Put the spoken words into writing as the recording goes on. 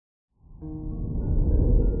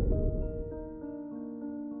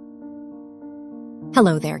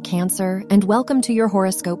Hello there, Cancer, and welcome to your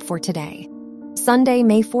horoscope for today, Sunday,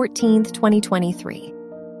 May 14th, 2023.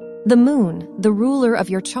 The moon, the ruler of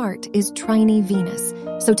your chart, is trine Venus,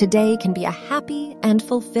 so today can be a happy and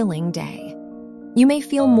fulfilling day. You may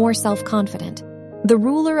feel more self-confident. The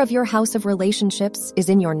ruler of your house of relationships is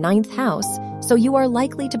in your 9th house, so you are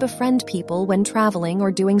likely to befriend people when traveling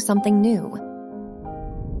or doing something new.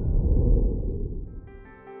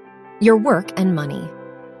 Your work and money.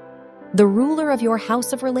 The ruler of your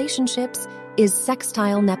house of relationships is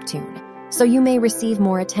sextile Neptune, so you may receive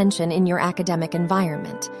more attention in your academic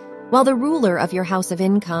environment. While the ruler of your house of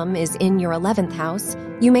income is in your 11th house,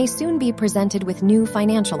 you may soon be presented with new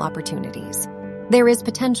financial opportunities. There is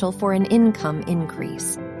potential for an income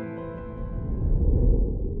increase.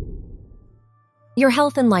 Your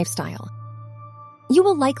health and lifestyle. You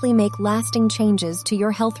will likely make lasting changes to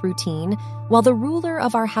your health routine, while the ruler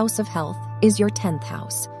of our house of health is your 10th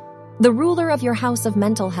house. The ruler of your house of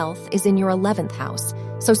mental health is in your 11th house,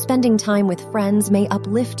 so spending time with friends may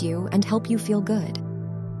uplift you and help you feel good.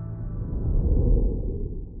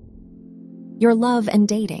 Your love and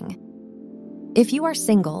dating. If you are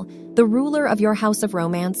single, the ruler of your house of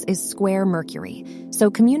romance is square Mercury, so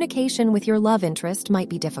communication with your love interest might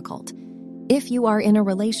be difficult. If you are in a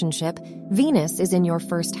relationship, Venus is in your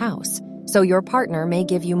 1st house, so your partner may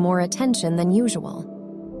give you more attention than usual.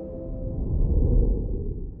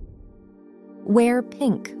 Wear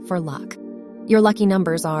pink for luck. Your lucky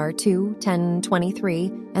numbers are 2, 10,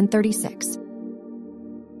 23, and 36.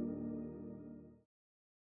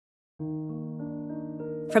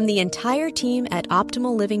 From the entire team at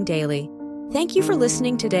Optimal Living Daily, thank you for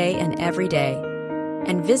listening today and every day.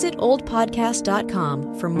 And visit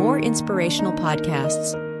oldpodcast.com for more inspirational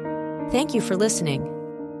podcasts. Thank you for listening.